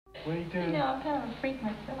What are you doing? You know, I'm kind of a freak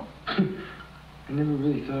myself. I never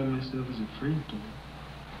really thought of myself as a freak,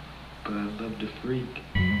 but I love to freak.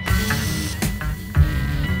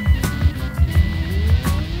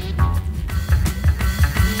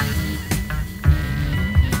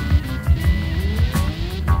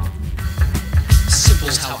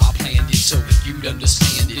 Simple's how I planned it so that you'd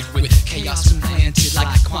understand it. With chaos implanted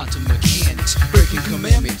like quantum mechanics, breaking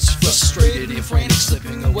commandments, frustrated and frantic,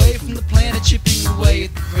 slipping away from the planet, chipping away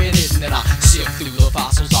at the granite. And then I sift through the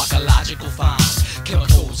fossils, archaeological finds,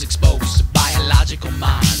 chemicals exposed to biological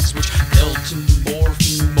minds, which melt and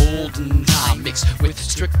morph and mold in time, mixed with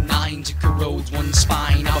strychnine to corrode one's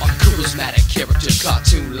spine. I'm a charismatic character,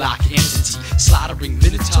 cartoon-like entity, slaughtering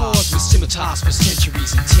minotaurs with scimitars for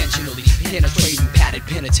centuries, intentionally penetrating padded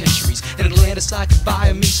penitentiaries, an Atlantis-like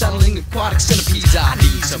environment, settling aquatic centipedes. I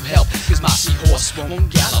need some help, cause my seahorse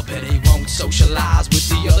won't gallop and he won't socialize with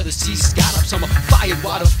the other sea scallops. I'm a fired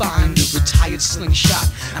water finder, retired slingshot,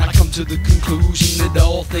 and I come to the conclusion that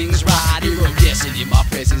all things ride iridescent in my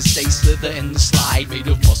presence. They slither and slide, made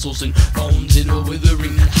of muscles and bones and a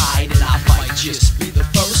withering hide, and I might just be the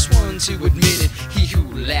first one to admit it. He who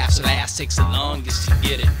laughs last takes the longest to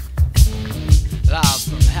get it. Live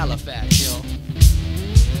from Halifax, yo.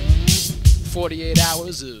 48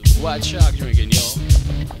 hours of white chalk drinking, yo.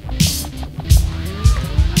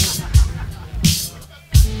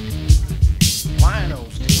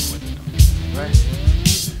 Winos deal with it, right?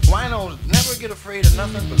 Winos never get afraid of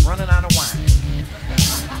nothing but running out of wine.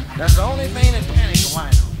 That's the only thing that panics a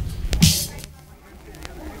wino.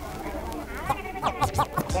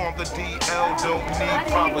 On the DL, don't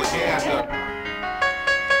need propaganda.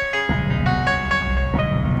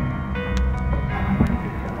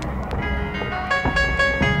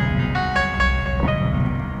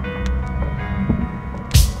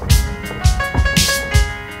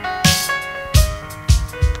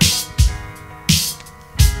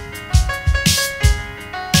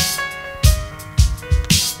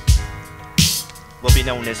 Will be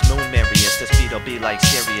known as Moon Marius. This beat'll be like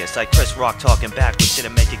serious, like Chris Rock talking backwards,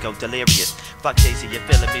 shit'll make it go delirious. Fuck Jay-Z, you're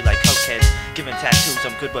feeling me like cokeheads. Giving tattoos,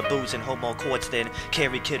 I'm good with booze and homo chords. Then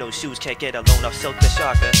carry kiddo shoes, can't get a loan off Silk the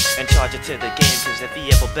Sharker and charge it to the game. Cause if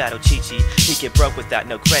he ever battle Chi-Chi, he get broke without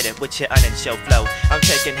no credit. With your show flow, I'm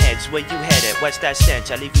taking heads, where you headed? What's that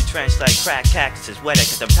stench? I leave you drenched like crack cactuses, wetter.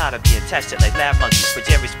 Cause I'm tired of being tested like lab monkeys for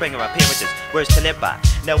Jerry Springer appearances. Words to live by,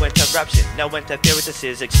 no interruption, no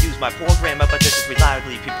interferences. Excuse my poor grammar, but this is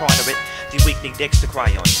reliably preponderant. The weak-kneed dicks to cry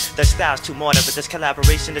on. The style's too modern, but this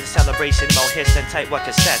collaboration is a celebration. More hits than tight what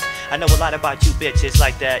cassette. I know a lot about you bitches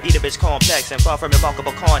like that. Oedipus complex and far from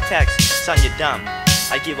remarkable context. Son, you're dumb.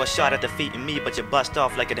 I give a shot at defeating me, but you bust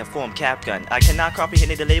off like an informed cap gun. I cannot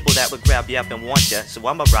comprehend the label that would grab you up and want ya. So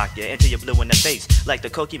I'ma rock ya until you're blue in the face, like the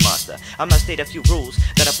Cookie Monster. I must state a few rules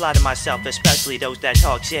that apply to myself, especially those that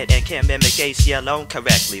talk shit and can't mimic AC alone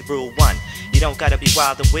correctly. Rule 1, you don't gotta be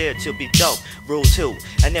wild and weird to be dope. Rule 2,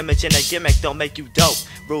 an image and a gimmick don't make you dope.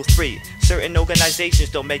 Rule 3, certain organizations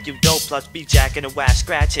don't make you dope. Plus be jacking and whack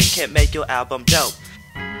scratching can't make your album dope.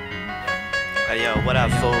 Hey yo, what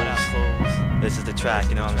up fools? This is the track,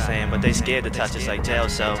 you know what I'm saying? But they scared to touch us like jail,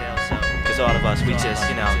 so cause all of us, we just,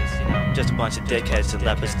 you know, just a bunch of dickheads in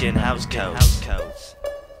leopard skin house coats.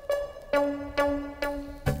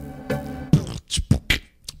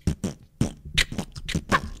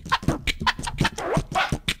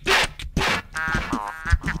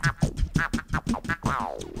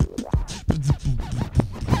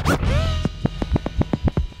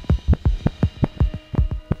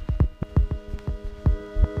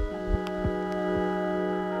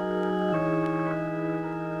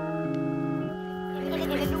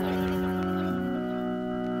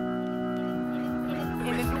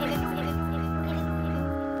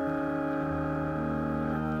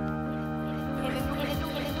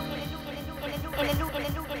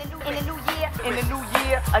 In the new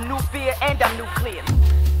year, a new fear, and I'm nuclear.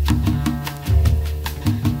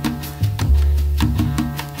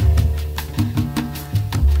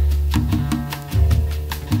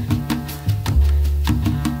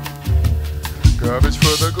 Garbage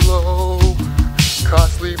for the globe,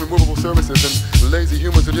 costly removable services, and lazy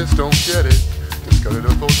humans who just don't get it. Discarded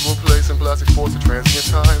disposable place in plastic force of transient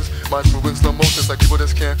times. Minds moving slow motions like people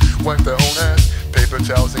just can't wipe their own ass. Paper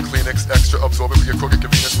towels and Kleenex, extra absorbent for your crooked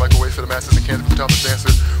convenience. Microwave for the masses and candy for the topless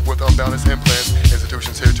dancers with unboundless implants.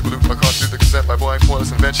 Institutions here to pollute our constitute the consent by buying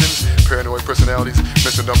pointless inventions. Paranoid personalities,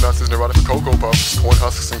 Mr. Numbnuts is neurotic for Cocoa Puffs, corn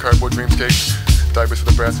husks and cardboard dreamscapes. Diapers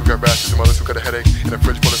for the brats who got rashes and mothers who got a headache. In a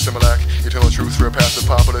fridge full of Similac, eternal truths for a passive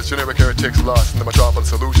populace. Generic heretics lost in the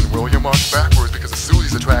metropolis illusion. Roll your marks backwards because of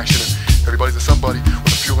Susie's attraction. And everybody's a somebody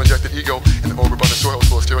with a fuel-injected ego and an overabundant soil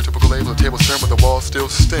full of stereotypical tables turn, but the walls still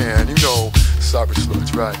stand. You know, cyber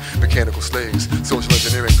sludge, right? Mechanical slaves, social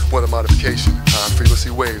engineering, weather modification, high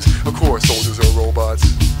frequency waves. Of course, soldiers are robots.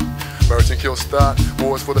 Merging kills thought,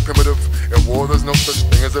 wars for the primitive. In war, there's no such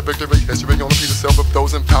thing as a victory. History only repeats itself of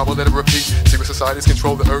those in power, let it repeat. Secret societies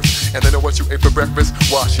control the earth, and they know what you ate for breakfast.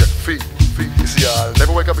 Wash your feet. You see, I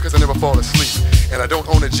never wake up because I never fall asleep. And I don't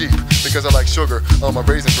own a Jeep because I like sugar on my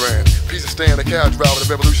Raisin Bran. Piece of stand, a cab driver, the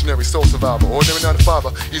revolutionary soul survivor. Ordinary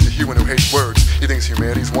 9-to-5er, he's a human who hates words. He thinks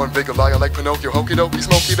humanity's one big liar like Pinocchio. Hokey dokey,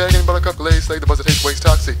 smoky bagging, buttercup glaze, slay the buzzer, taste waste,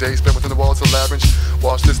 toxic days spent within the walls of labyrinth.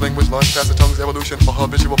 Wash this language, lunge past the tongue's evolution. All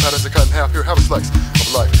habitual patterns are cut in half. Here, have a slice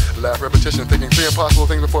of life. Laugh, repetition, thinking three impossible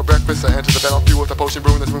things before breakfast. I enter the battlefield with a potion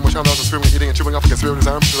brewing this room, which I'm also screwing, eating and chewing off a conspirator's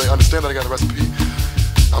arms until they understand that I got a recipe.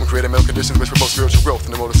 I'm creating mental conditions which promote spiritual growth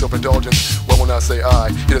and the mode of self-indulgence. One will not say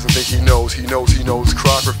I, he doesn't think he knows.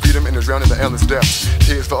 Cry for freedom and is drowned in the endless depths.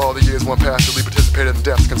 Tears for all the years one passively participated in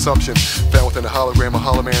depths. Consumption, found within a hologram, a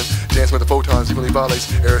hollow man. Dancing with the photons equally violates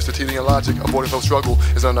Aristotelian logic. Avoiding no struggle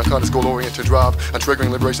is not a narcotics goal-oriented drive. I'm triggering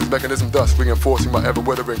liberation's mechanism, thus reinforcing my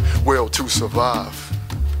ever-withering will to survive.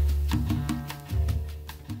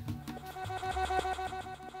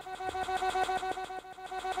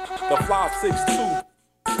 The 562,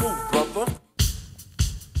 brother.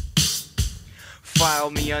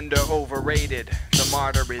 File me under overrated. The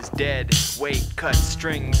martyr is dead. Weight, cut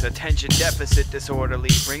strings, attention deficit disorderly.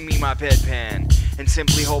 Bring me my bedpan and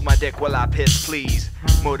simply hold my dick while I piss, please.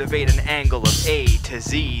 Motivate an angle of A to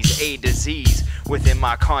Z's, a disease. Within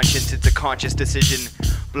my conscience, it's a conscious decision.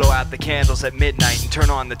 Blow out the candles at midnight and turn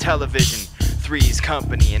on the television. Three's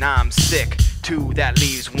company and I'm sick. 2, that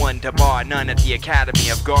leaves 1 to bar. None at the academy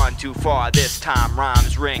have gone too far. This time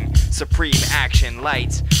rhymes ring. Supreme action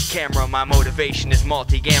lights. Camera, my motivation is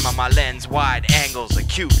multi-gamma. My lens, wide angles,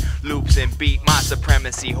 acute. Loops and beat, my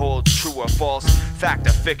supremacy holds true or false. Fact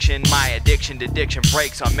or fiction, my addiction to diction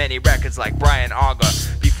breaks on many records like Brian Auger.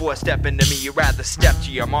 Before stepping to me, you rather step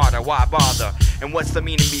to your martyr. Why bother? And what's the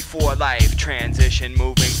meaning before life? Transition,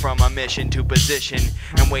 moving from a mission to position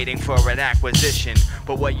and waiting for an acquisition.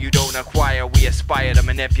 But what you don't acquire, we aspire to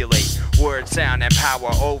manipulate. Word, sound, and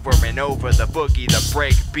power over and over. The boogie, the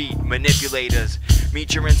break, beat, manipulators.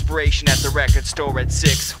 Meet your inspiration at the record store at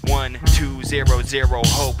 61200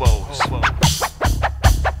 Hobos.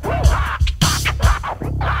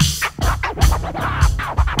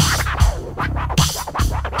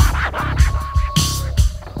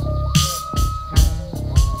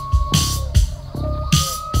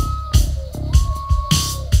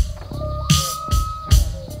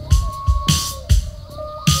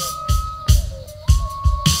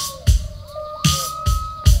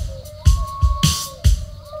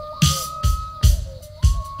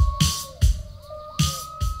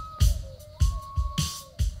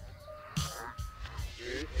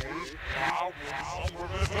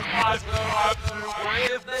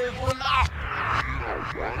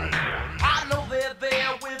 I know they're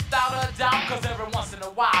there without a doubt, cause every once in a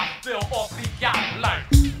while they'll off the outline.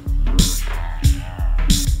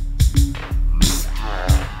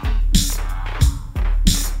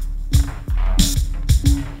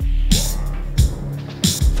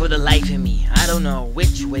 For the life of me, I don't know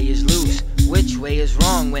which way is loose, which way is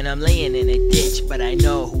wrong when I'm laying in a ditch. But I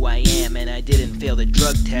know who I am and I didn't fail the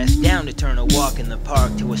drug test. Down to turn a walk in the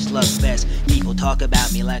park to a slugfest. People talk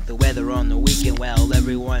about me like the weather on the weekend. Well,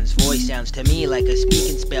 everyone's voice sounds to me like a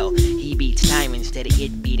speaking spell. He beats time instead of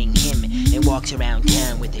it beating him, and walks around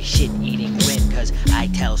town with a shit-eating grin. Cause I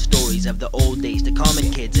tell stories of the old days to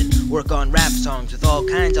common kids and work on rap songs with all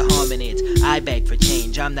kinds of hominids. I beg for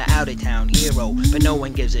change, I'm the out-of-town hero, but no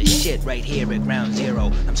one gives a shit right here at ground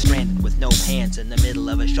zero. I'm stranded with no pants in the middle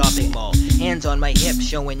of a shopping mall, hands on my hips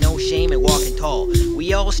showing no shame and walking tall.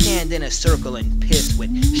 We all stand in a circle and piss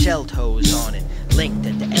with shell toes on it, linked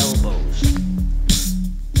at the elbows.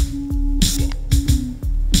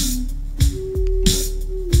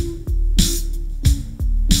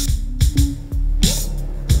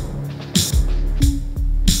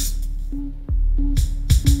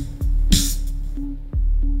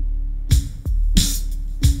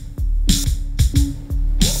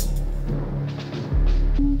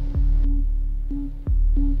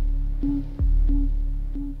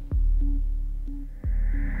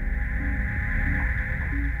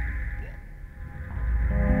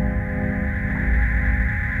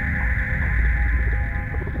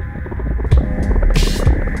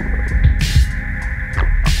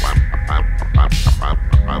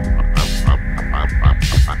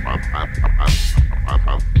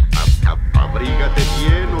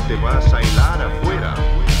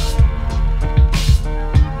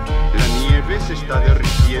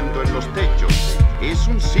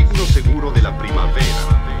 signo seguro de la primavera.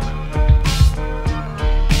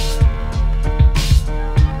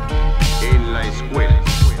 En la escuela.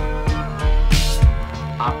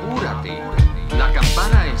 Apúrate, la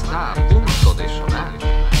campana está a punto de sonar.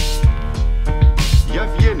 Ya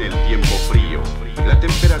viene el tiempo frío. La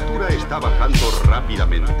temperatura está bajando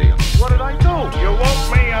rápidamente. What did I do? You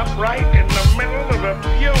woke me up right in the middle of a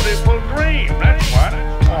beautiful dream. That's what.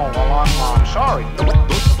 Oh, well, I'm sorry.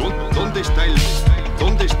 ¿Dónde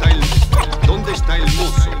está el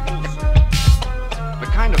mozo? The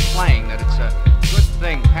kind of playing that it's a good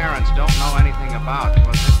thing parents don't know anything about,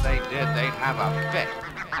 because if they did, they'd have a fit.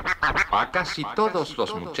 A casi todos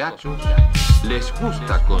los muchachos les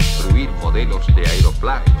gusta construir modelos de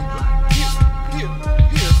aeroplanos.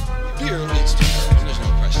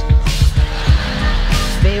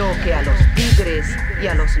 Veo que a los tigres y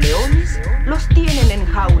a los leones los tienen en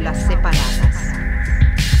jaulas separadas.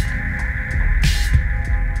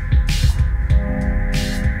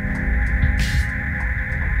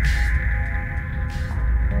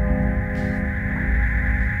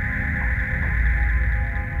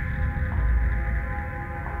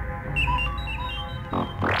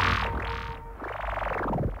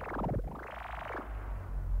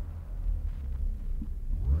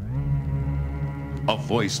 A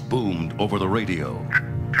voice boomed over the radio.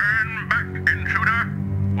 Turn back, intruder,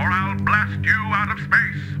 or I'll blast you out of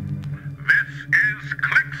space. This is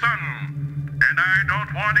Klickson, and I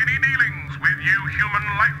don't want any dealings with you human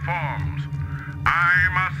life forms.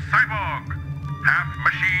 I'm a cyborg, half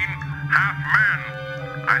machine, half man.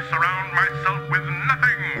 I surround myself with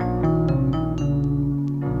nothing.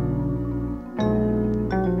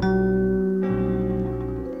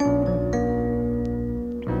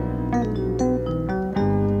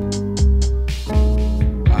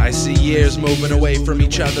 I see years moving away from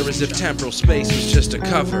each other as if temporal space was just a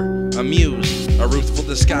cover, a muse, a ruthful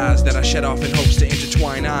disguise that I shed off in hopes to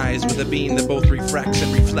intertwine eyes with a beam that both refracts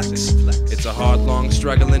and reflects. It's a hard, long,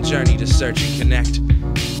 struggling journey to search and connect.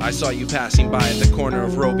 I saw you passing by at the corner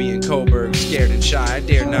of Roby and Coburg, scared and shy, I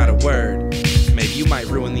dared not a word. Maybe you might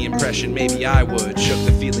ruin the impression, maybe I would. Shook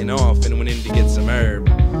the feeling off and went in to get some herb.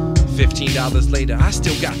 $15 later, I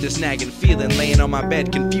still got this nagging feeling, laying on my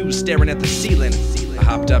bed, confused, staring at the ceiling. I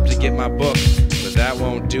hopped up to get my book, but that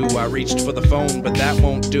won't do. I reached for the phone, but that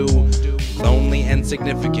won't do. Lonely and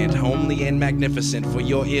significant, homely and magnificent, for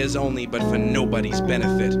your ears only, but for nobody's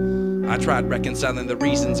benefit. I tried reconciling the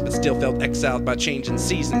reasons, but still felt exiled by changing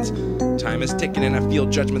seasons. Time is ticking and I feel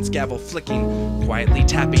judgment's gavel flicking, quietly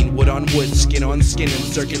tapping wood on wood, skin on skin, in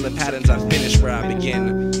circular patterns. I finish where I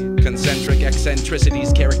begin. Concentric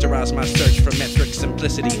eccentricities characterize my search for metric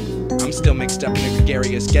simplicity. I'm still mixed up in a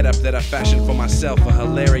gregarious getup that I fashioned for myself, a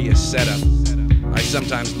hilarious setup. I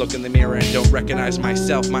sometimes look in the mirror and don't recognize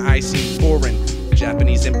myself, my eyes seem foreign.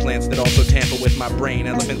 Japanese implants that also tamper with my brain.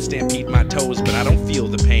 Elephants stampede my toes, but I don't feel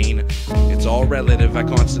the pain. It's all relative, I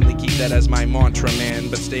constantly keep that as my mantra, man,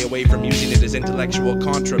 but stay away from using it as intellectual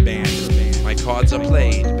contraband. My cards are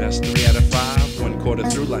played, best 3 out of 5,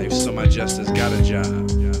 1/4 through life, so my justice got a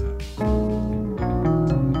job.